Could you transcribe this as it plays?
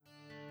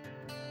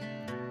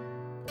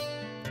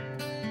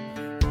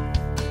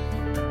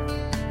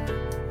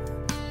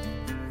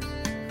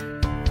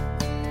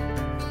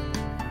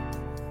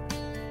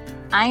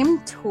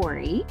I'm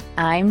Tori.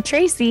 I'm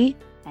Tracy.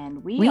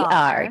 And we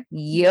are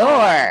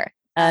your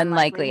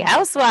Unlikely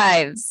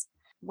Housewives.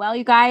 Well,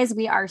 you guys,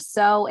 we are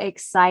so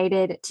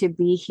excited to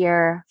be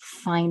here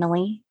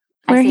finally.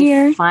 We're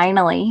here.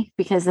 Finally,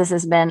 because this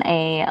has been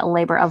a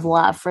labor of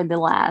love for the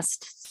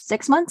last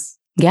 6 months.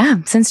 Yeah,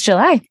 since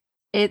July.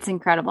 It's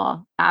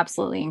incredible.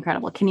 Absolutely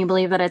incredible. Can you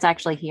believe that it's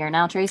actually here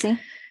now, Tracy?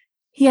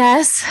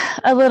 Yes,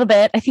 a little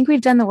bit. I think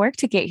we've done the work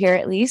to get here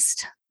at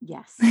least.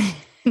 Yes.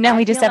 Now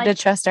we just have to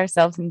trust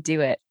ourselves and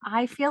do it.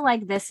 I feel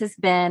like this has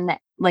been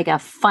like a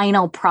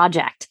final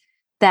project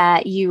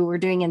that you were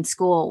doing in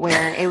school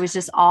where it was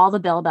just all the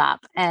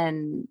buildup.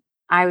 And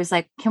I was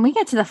like, can we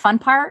get to the fun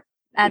part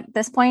at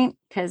this point?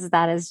 Because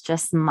that is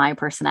just my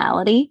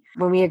personality.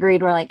 When we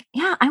agreed, we're like,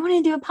 yeah, I want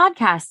to do a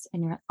podcast.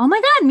 And you're like, oh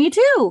my God, me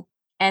too.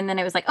 And then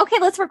it was like, okay,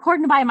 let's record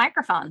and buy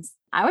microphones.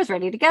 I was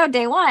ready to go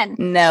day one.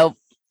 Nope,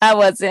 I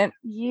wasn't.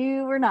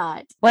 You were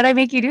not. What'd I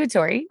make you do,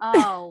 Tori?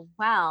 Oh,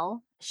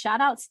 well, shout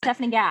out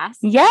Stephanie Gass.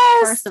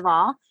 Yes. First of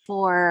all,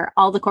 for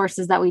all the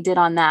courses that we did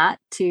on that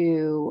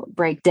to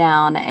break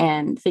down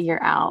and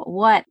figure out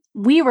what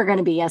we were going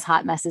to be as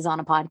hot messes on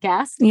a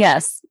podcast.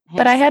 Yes.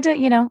 But I had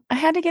to, I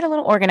had to get a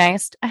little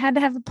organized. I had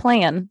to have a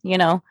plan,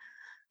 That's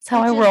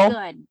how I roll.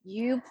 Good.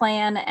 You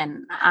plan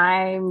and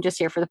I'm just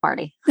here for the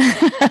party.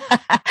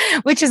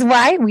 Which is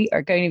why we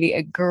are going to be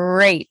a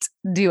great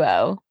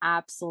duo.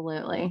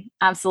 Absolutely.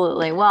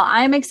 Absolutely. Well,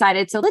 I'm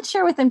excited. So let's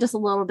share with them just a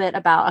little bit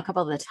about a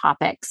couple of the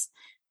topics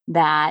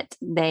that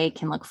they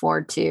can look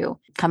forward to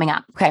coming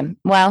up. Okay.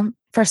 Well,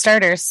 for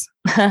starters,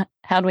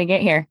 how'd we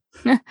get here?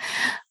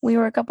 We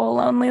were a couple of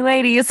lonely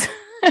ladies.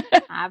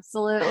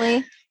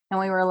 Absolutely. And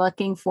we were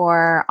looking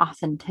for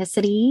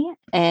authenticity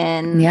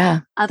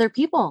in other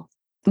people.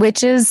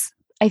 Which is,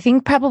 I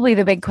think, probably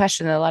the big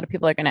question that a lot of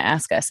people are going to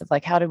ask us of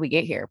like, how did we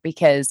get here?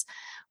 Because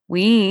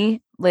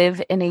we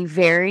live in a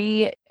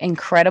very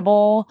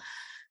incredible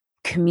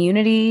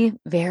community,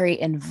 very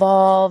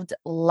involved,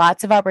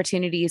 lots of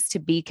opportunities to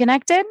be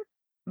connected.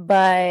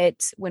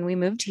 But when we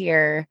moved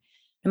here,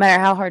 no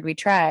matter how hard we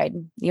tried,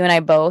 you and I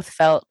both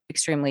felt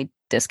extremely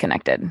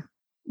disconnected.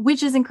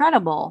 Which is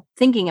incredible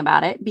thinking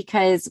about it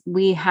because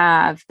we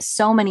have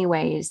so many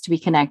ways to be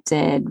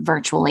connected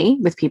virtually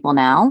with people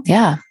now.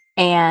 Yeah.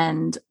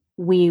 And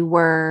we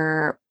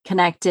were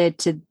connected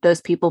to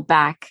those people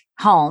back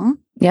home.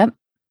 Yep.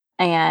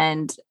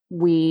 And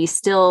we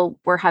still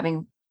were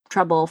having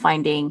trouble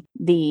finding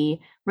the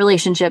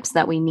relationships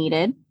that we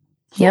needed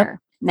here. Yep.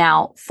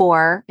 Now,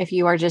 if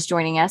you are just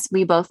joining us,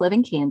 we both live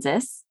in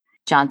Kansas,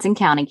 Johnson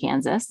County,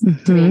 Kansas,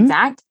 to be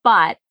exact.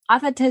 But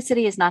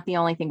authenticity is not the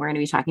only thing we're going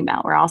to be talking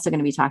about. We're also going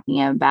to be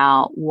talking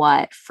about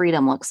what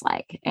freedom looks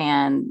like.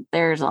 And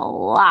there's a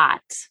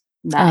lot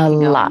that can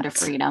go into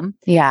freedom.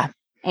 Yeah.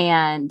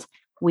 And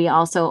we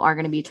also are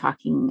going to be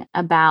talking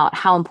about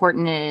how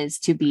important it is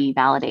to be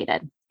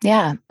validated.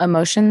 Yeah.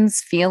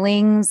 Emotions,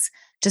 feelings,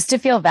 just to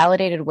feel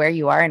validated where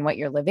you are and what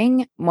you're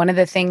living. One of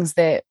the things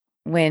that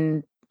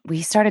when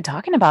we started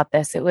talking about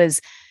this, it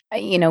was,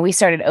 we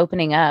started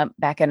opening up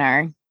back in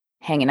our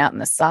hanging out in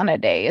the sauna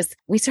days.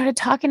 We started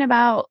talking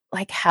about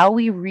like how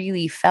we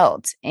really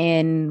felt.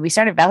 And we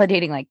started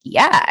validating like,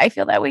 yeah, I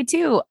feel that way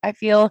too. I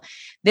feel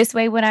this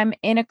way when I'm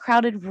in a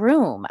crowded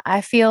room.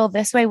 I feel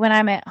this way when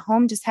I'm at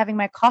home, just having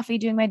my coffee,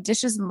 doing my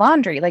dishes and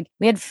laundry. Like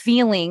we had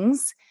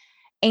feelings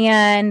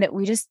and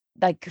we just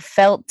like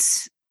felt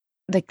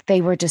like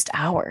they were just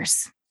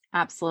ours.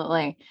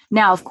 Absolutely.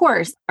 Now, of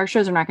course, our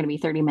shows are not going to be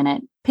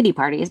 30-minute pity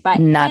parties by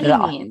not any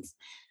at all. means.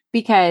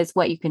 Because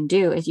what you can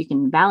do is you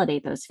can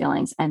validate those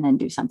feelings and then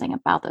do something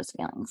about those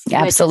feelings.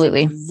 Yeah,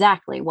 absolutely. Which is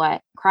exactly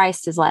what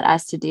Christ has led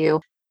us to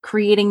do,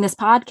 creating this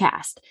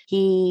podcast.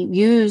 He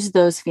used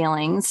those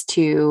feelings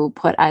to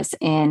put us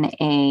in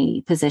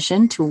a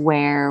position to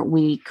where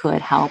we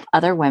could help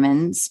other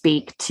women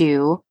speak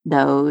to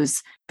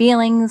those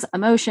feelings,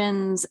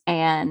 emotions,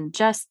 and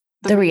just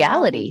the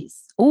realities.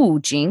 Ooh,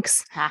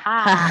 jinx.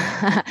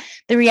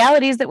 The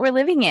realities that we're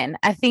living in.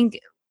 I think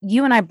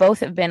you and I both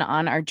have been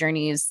on our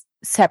journeys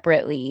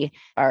separately,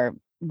 our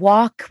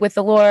walk with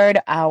the Lord,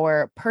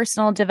 our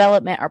personal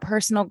development, our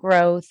personal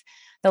growth.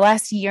 The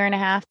last year and a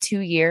half,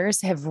 2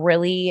 years have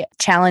really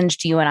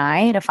challenged you and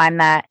I to find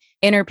that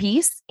inner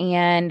peace.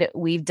 And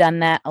we've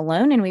done that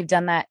alone and we've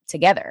done that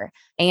together.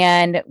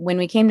 And when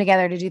we came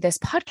together to do this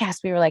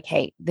podcast, we were like,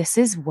 hey, this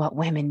is what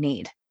women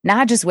need,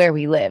 not just where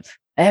we live,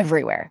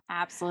 everywhere.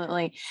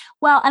 Absolutely.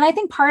 Well, and I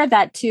think part of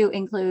that too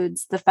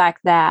includes the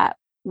fact that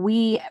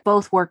we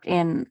both work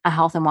in a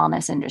health and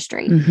wellness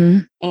industry,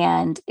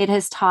 and it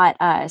has taught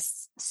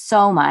us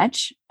so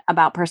much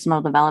about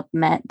personal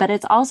development, but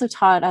it's also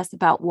taught us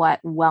about what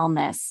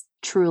wellness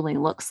truly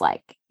looks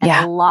like. And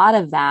a lot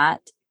of that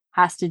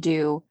has to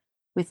do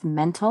with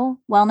mental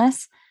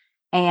wellness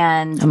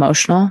and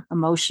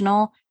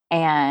emotional,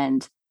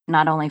 and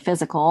not only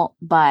physical,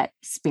 but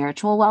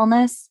spiritual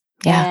wellness.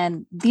 Yeah.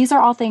 And these are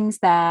all things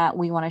that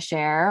we want to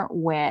share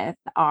with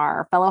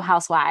our fellow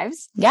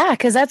housewives. Yeah,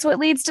 because that's what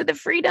leads to the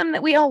freedom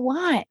that we all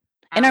want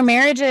in our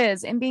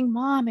marriages and being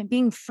mom and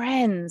being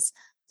friends.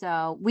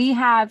 So we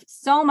have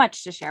so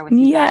much to share with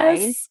you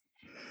guys.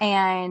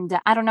 And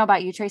I don't know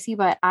about you, Tracy,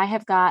 but I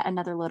have got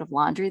another load of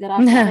laundry that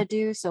I've got to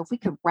do. So if we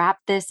could wrap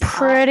this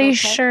Pretty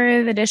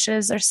sure the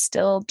dishes are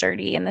still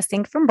dirty in the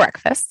sink from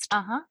breakfast.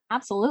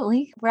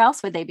 Absolutely. Where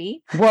else would they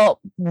be? Well,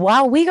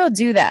 while we go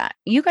do that,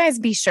 you guys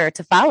be sure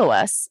to follow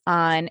us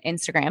on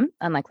Instagram,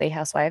 Unlikely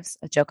Housewives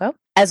of JoCo,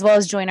 as well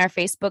as join our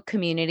Facebook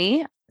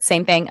community.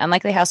 Same thing,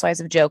 Unlikely Housewives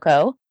of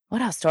JoCo.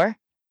 What else, Tor?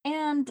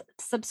 And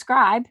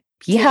subscribe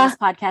to this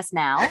podcast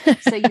now,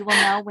 so you will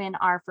know when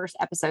our first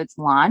episodes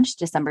launch,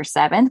 December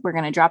 7th. We're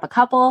going to drop a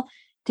couple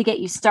to get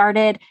you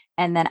started.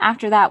 And then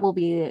after that, we'll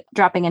be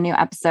dropping a new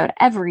episode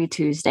every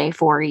Tuesday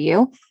for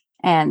you.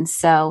 And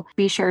so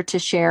be sure to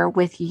share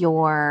with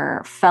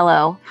your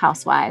fellow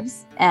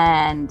housewives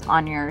and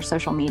on your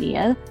social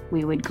media.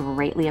 We would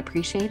greatly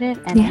appreciate it.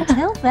 And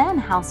until then,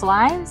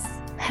 housewives,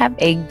 have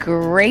a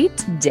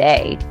great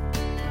day.